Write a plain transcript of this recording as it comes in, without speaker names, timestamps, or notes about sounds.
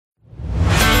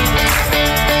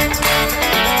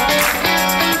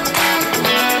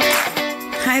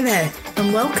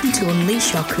and welcome to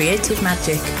Unleash Your Creative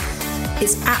Magic.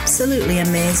 It's absolutely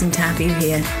amazing to have you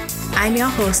here. I'm your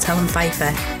host, Helen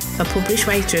Pfeiffer, a published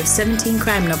writer of 17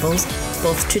 crime novels,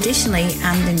 both traditionally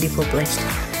and indie published,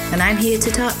 and I'm here to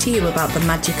talk to you about the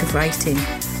magic of writing,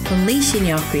 unleashing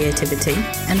your creativity,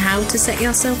 and how to set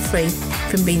yourself free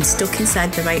from being stuck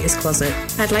inside the writer's closet.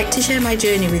 I'd like to share my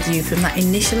journey with you from that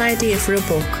initial idea for a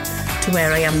book to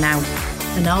where I am now,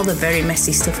 and all the very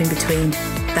messy stuff in between,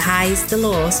 the highs, the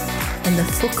lows, and the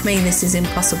fuck me this is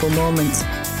impossible moments.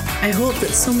 I hope that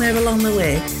somewhere along the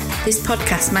way, this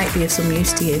podcast might be of some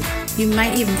use to you. You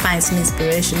might even find some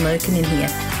inspiration lurking in here.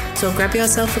 So grab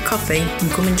yourself a coffee and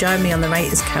come and join me on the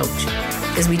writer's couch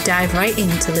as we dive right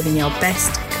into living your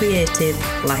best creative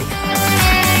life.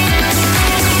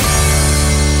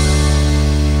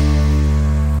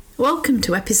 Welcome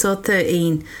to episode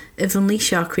 13 of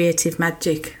Unleash Your Creative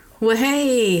Magic. Well,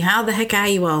 hey, how the heck are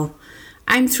you all?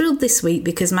 I'm thrilled this week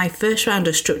because my first round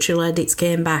of structural edits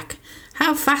came back.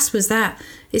 How fast was that?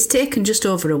 It's taken just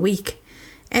over a week.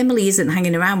 Emily isn't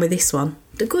hanging around with this one.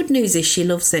 The good news is she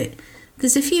loves it.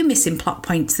 There's a few missing plot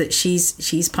points that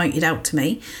she's pointed out to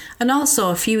me, and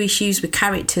also a few issues with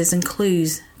characters and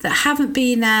clues that haven't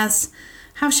been as,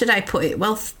 how should I put it,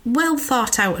 well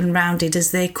thought out and rounded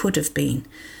as they could have been.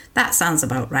 That sounds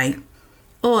about right.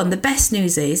 Oh, and the best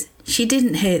news is she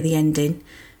didn't hate the ending,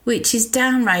 which is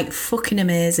downright fucking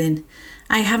amazing.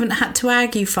 I haven't had to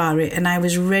argue for it, and I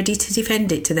was ready to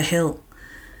defend it to the hilt.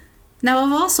 Now,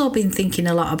 I've also been thinking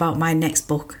a lot about my next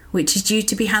book, which is due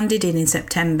to be handed in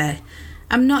September.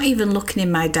 I'm not even looking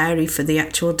in my diary for the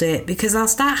actual date because I'll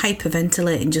start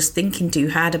hyperventilating just thinking too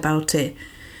hard about it.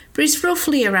 But it's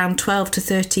roughly around 12 to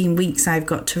 13 weeks I've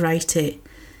got to write it.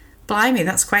 Blimey,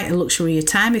 that's quite a luxury of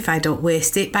time if I don't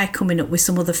waste it by coming up with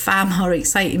some other far more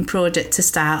exciting project to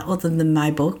start other than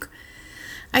my book.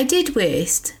 I did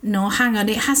waste. No, hang on,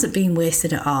 it hasn't been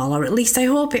wasted at all, or at least I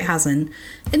hope it hasn't.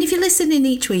 And if you're listening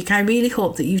each week, I really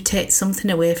hope that you take something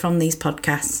away from these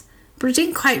podcasts. But I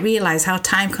didn't quite realise how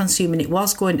time-consuming it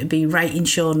was going to be writing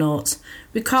show notes,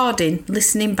 recording,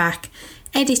 listening back,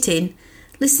 editing,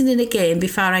 listening again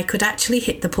before I could actually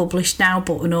hit the Publish Now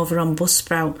button over on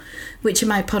Buzzsprout, which are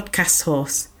my podcast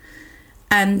hosts.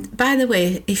 And by the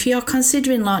way, if you're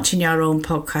considering launching your own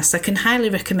podcast, I can highly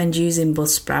recommend using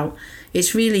Buzzsprout.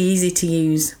 It's really easy to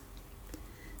use.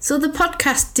 So the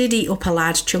podcast did eat up a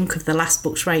large chunk of the last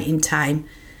book's writing time,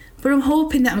 but I'm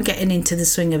hoping that I'm getting into the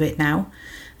swing of it now.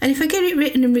 And if I get it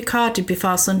written and recorded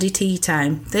before Sunday tea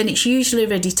time, then it's usually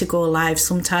ready to go live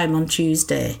sometime on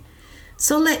Tuesday.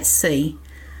 So let's see.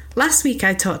 Last week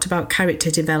I talked about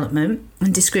character development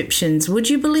and descriptions. Would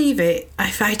you believe it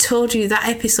if I told you that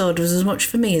episode was as much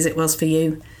for me as it was for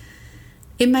you?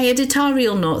 In my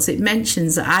editorial notes it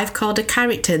mentions that I've called a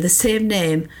character the same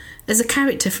name as a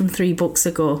character from 3 books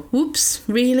ago. Whoops,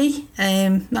 really?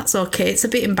 That's okay, it's a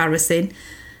bit embarrassing.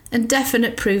 And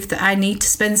definite proof that I need to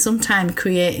spend some time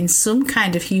creating some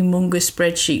kind of humongous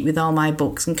spreadsheet with all my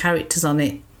books and characters on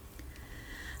it.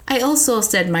 I also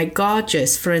said my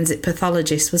gorgeous forensic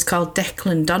pathologist was called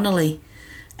Declan Donnelly.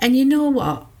 And you know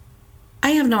what?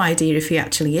 I have no idea if he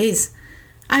actually is.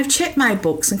 I've checked my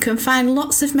books and can find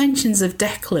lots of mentions of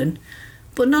Declan,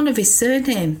 but none of his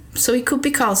surname, so he could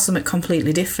be called something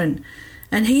completely different.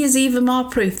 And he is even more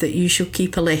proof that you should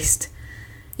keep a list.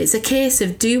 It's a case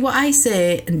of do what I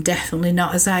say and definitely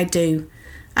not as I do.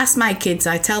 Ask my kids,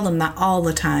 I tell them that all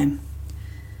the time.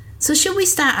 So should we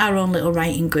start our own little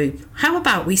writing group? How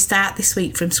about we start this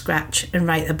week from scratch and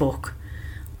write a book?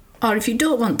 Or if you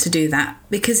don't want to do that,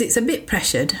 because it's a bit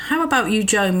pressured, how about you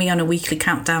join me on a weekly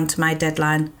countdown to my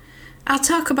deadline? I'll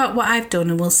talk about what I've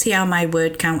done and we'll see how my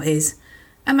word count is.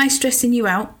 Am I stressing you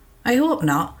out? I hope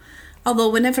not. Although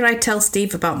whenever I tell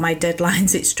Steve about my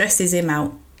deadlines, it stresses him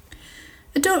out.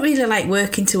 I don't really like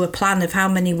working to a plan of how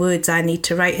many words I need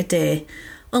to write a day,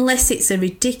 unless it's a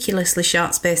ridiculously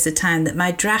short space of time that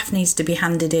my draft needs to be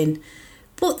handed in.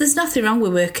 But there's nothing wrong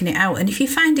with working it out, and if you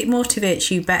find it motivates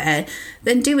you better,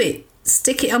 then do it.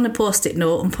 Stick it on a post-it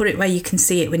note and put it where you can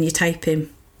see it when you're typing.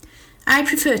 I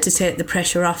prefer to take the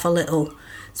pressure off a little,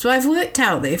 so I've worked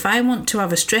out that if I want to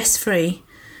have a stress-free,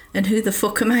 and who the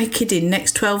fuck am I kidding,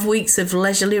 next 12 weeks of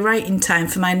leisurely writing time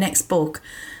for my next book,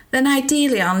 then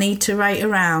ideally I'll need to write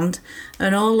around,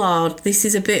 and oh Lord, this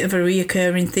is a bit of a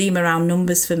reoccurring theme around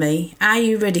numbers for me. Are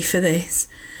you ready for this?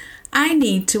 I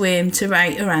need to aim to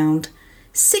write around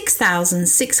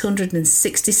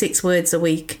 6,666 words a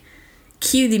week.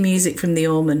 Cue the music from The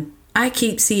Omen. I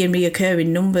keep seeing reoccurring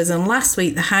numbers, and last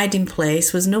week the hiding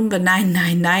place was number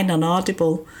 999 on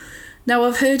Audible. Now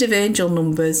I've heard of angel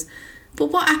numbers,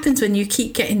 But what happens when you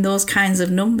keep getting those kinds of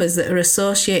numbers that are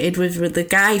associated with the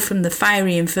guy from the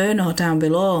fiery inferno down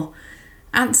below?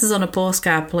 Answers on a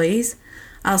postcard, please.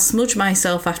 I'll smudge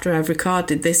myself after I've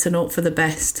recorded this and hope for the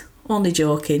best. Only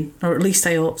joking, or at least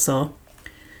I hope so.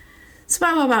 So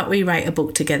how about we write a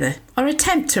book together, or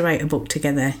attempt to write a book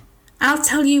together? I'll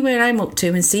tell you where I'm up to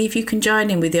and see if you can join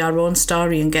in with your own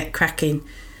story and get cracking.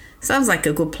 Sounds like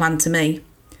a good plan to me.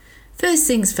 First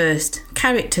things first,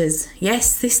 characters.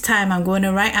 Yes, this time I'm going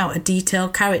to write out a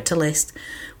detailed character list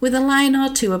with a line or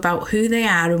two about who they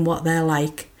are and what they're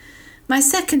like. My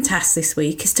second task this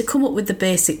week is to come up with the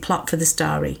basic plot for the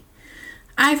story.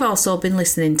 I've also been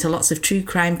listening to lots of true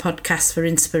crime podcasts for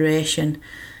inspiration.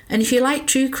 And if you like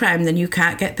true crime, then you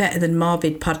can't get better than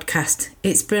Morbid Podcast.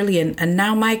 It's brilliant and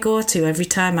now my go-to every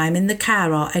time I'm in the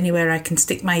car or anywhere I can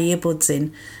stick my earbuds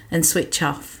in and switch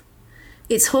off.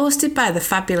 It's hosted by the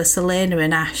fabulous Elena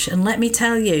and Ash, and let me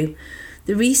tell you,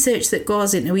 the research that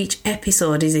goes into each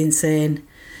episode is insane.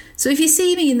 So if you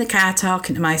see me in the car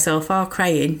talking to myself or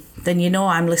crying, then you know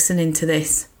I'm listening to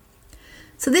this.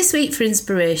 So this week for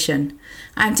inspiration,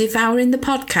 I'm devouring the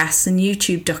podcasts and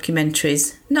YouTube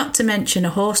documentaries, not to mention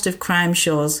a host of crime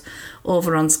shows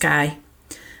over on Sky.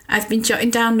 I've been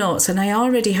jotting down notes and I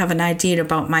already have an idea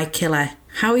about my killer,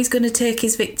 how he's going to take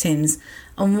his victims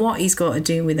and what he's got to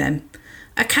do with them.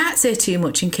 I can't say too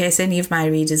much in case any of my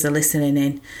readers are listening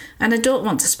in, and I don't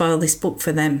want to spoil this book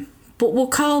for them, but we'll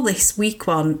call this week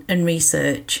 1 and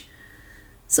research.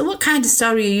 So what kind of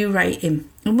story are you writing,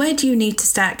 and where do you need to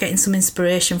start getting some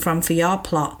inspiration from for your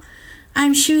plot?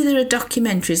 I'm sure there are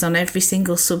documentaries on every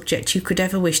single subject you could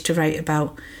ever wish to write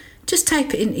about. Just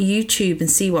type it into YouTube and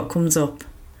see what comes up.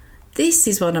 This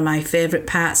is one of my favourite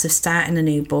parts of starting a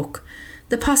new book.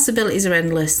 The possibilities are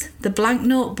endless. The blank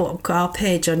notebook or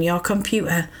page on your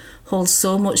computer holds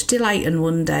so much delight and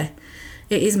wonder.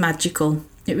 It is magical.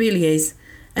 It really is.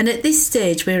 And at this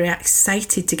stage, we're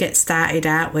excited to get started,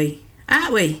 aren't we?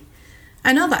 Aren't we?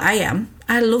 I know that I am.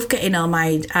 I love getting all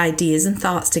my ideas and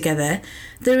thoughts together.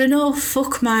 There are no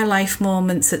fuck my life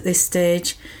moments at this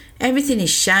stage. Everything is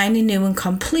shiny new and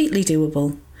completely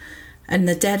doable. And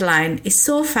the deadline is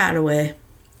so far away.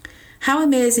 How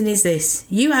amazing is this?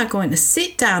 You are going to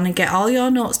sit down and get all your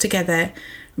notes together,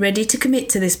 ready to commit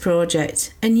to this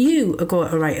project, and you are going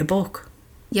to write a book.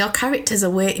 Your characters are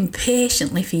waiting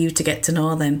patiently for you to get to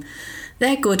know them.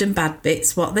 Their good and bad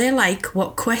bits, what they like,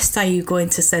 what quest are you going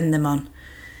to send them on.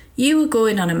 You are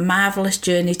going on a marvellous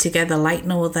journey together like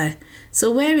no other.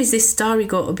 So where is this story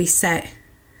going to be set?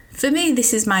 For me,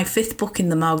 this is my 5th book in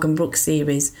the Morgan Brooks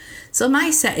series, so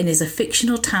my setting is a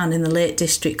fictional town in the Lake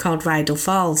District called Rydal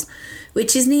Falls,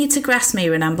 which is near to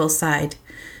Grasmere and Ambleside.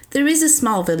 There is a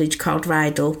small village called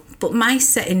Rydal, but my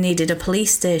setting needed a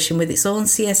police station with its own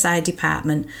CSI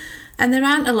department, and there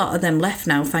aren't a lot of them left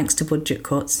now thanks to budget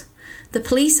cuts. The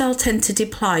police all tend to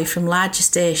deploy from larger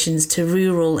stations to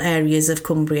rural areas of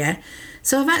Cumbria,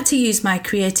 so I've had to use my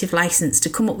creative licence to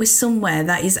come up with somewhere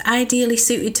that is ideally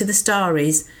suited to the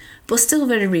stories, but still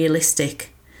very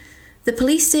realistic. The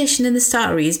police station in the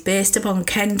story is based upon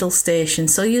Kendal Station,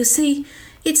 so you'll see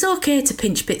it's okay to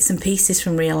pinch bits and pieces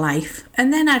from real life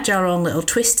and then add your own little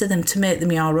twist to them to make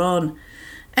them your own.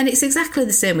 And it's exactly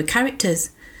the same with characters.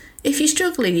 If you're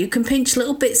struggling, you can pinch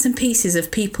little bits and pieces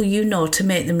of people you know to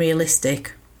make them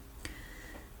realistic.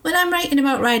 When I'm writing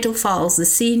about Rydal Falls, the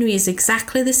scenery is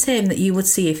exactly the same that you would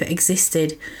see if it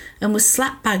existed and was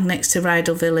slap bang next to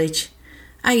Rydal Village.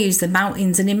 I use the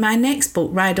mountains, and in my next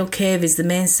book, Rydal Cave is the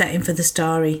main setting for the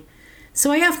story.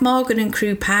 So I have Morgan and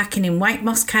crew parking in White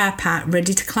Moss car park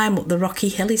ready to climb up the rocky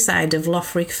hilly side of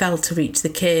Lothrig Fell to reach the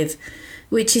cave,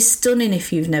 which is stunning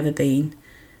if you've never been.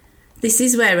 This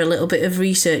is where a little bit of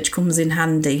research comes in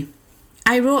handy.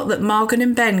 I wrote that Morgan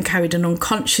and Ben carried an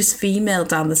unconscious female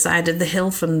down the side of the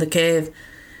hill from the cave.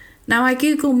 Now I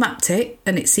Google mapped it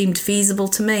and it seemed feasible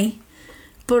to me,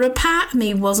 but a part of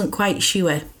me wasn't quite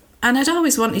sure, and I'd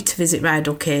always wanted to visit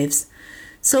Rydal Caves.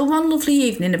 So one lovely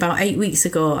evening about 8 weeks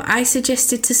ago, I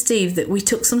suggested to Steve that we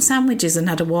took some sandwiches and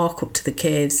had a walk up to the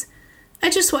caves.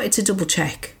 I just wanted to double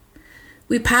check.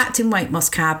 We parked in White Moss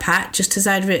car park just as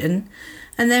I'd written,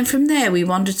 and then from there we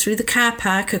wandered through the car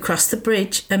park, across the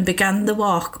bridge, and began the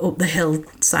walk up the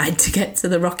hillside to get to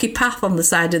the rocky path on the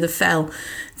side of the fell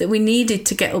that we needed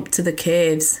to get up to the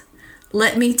caves.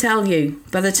 Let me tell you,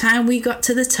 by the time we got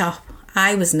to the top,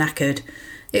 I was knackered.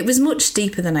 It was much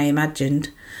steeper than I imagined,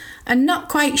 and not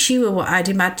quite sure what I'd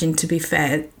imagined, to be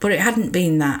fair, but it hadn't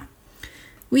been that.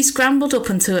 We scrambled up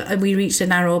until we reached a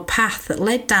narrow path that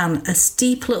led down a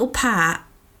steep little part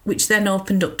which then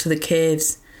opened up to the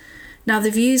caves. Now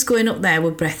the views going up there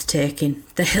were breathtaking.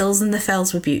 The hills and the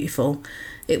fells were beautiful.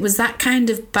 It was that kind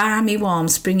of balmy, warm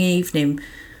spring evening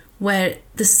where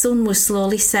the sun was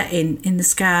slowly setting in the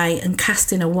sky and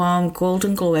casting a warm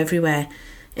golden glow everywhere,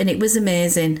 and it was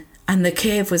amazing, and the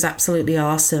cave was absolutely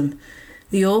awesome.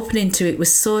 The opening to it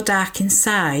was so dark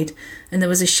inside, and there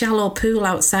was a shallow pool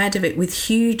outside of it with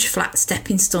huge flat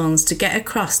stepping stones to get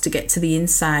across to get to the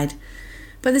inside.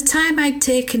 By the time I'd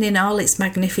taken in all its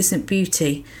magnificent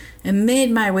beauty and made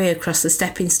my way across the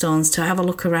stepping stones to have a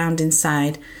look around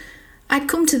inside, I'd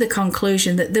come to the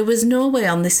conclusion that there was no way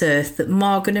on this earth that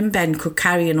Morgan and Ben could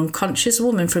carry an unconscious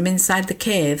woman from inside the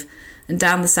cave and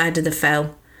down the side of the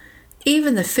fell.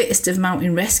 Even the fittest of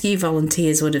mountain rescue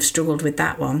volunteers would have struggled with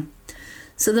that one.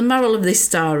 So the moral of this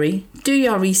story, do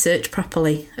your research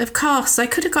properly. Of course, I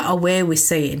could have got away with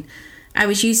saying I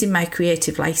was using my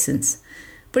creative licence,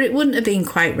 but it wouldn't have been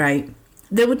quite right.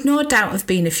 There would no doubt have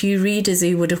been a few readers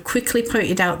who would have quickly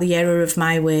pointed out the error of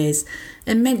my ways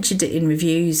and mentioned it in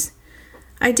reviews.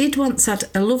 I did once had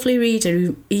a lovely reader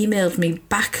who emailed me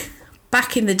back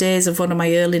in the days of one of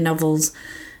my early novels,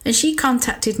 and she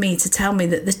contacted me to tell me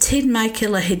that the tin my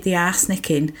killer hid the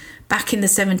arsenic in back in the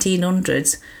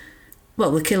 1700s, well,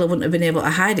 the killer wouldn't have been able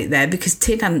to hide it there because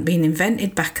tin hadn't been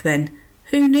invented back then.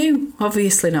 Who knew?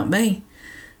 Obviously not me.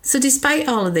 So despite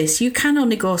all of this, you can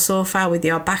only go so far with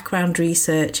your background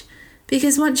research,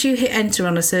 because once you hit enter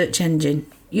on a search engine,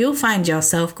 you'll find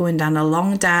yourself going down a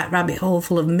long dark rabbit hole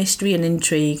full of mystery and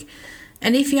intrigue,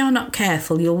 and if you're not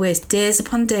careful, you'll waste days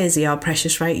upon days of your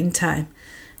precious writing time.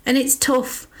 And it's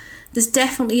tough. There's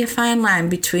definitely a fine line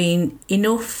between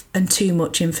enough and too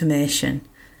much information.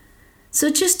 So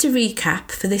just to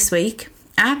recap for this week,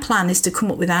 our plan is to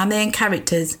come up with our main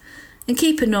characters and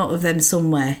keep a note of them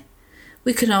somewhere.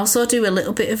 We can also do a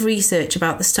little bit of research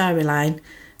about the storyline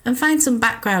and find some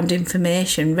background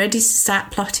information ready to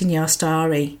start plotting your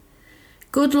story.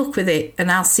 Good luck with it,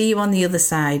 and I'll see you on the other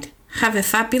side. Have a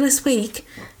fabulous week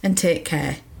and take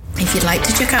care. If you'd like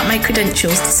to check out my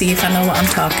credentials to see if I know what I'm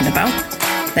talking about,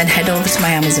 then head over to my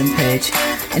Amazon page.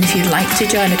 And if you'd like to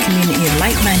join a community of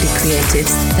like-minded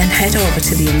creatives, then head over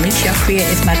to the Unleash Your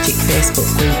Creative Magic Facebook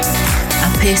group.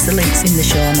 I'll paste the links in the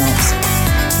show notes.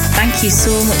 Thank you so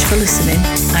much for listening.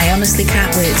 I honestly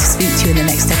can't wait to speak to you in the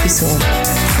next episode,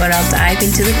 where I'll dive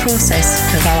into the process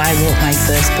of how I wrote my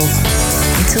first book.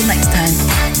 Until next time,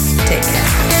 take care.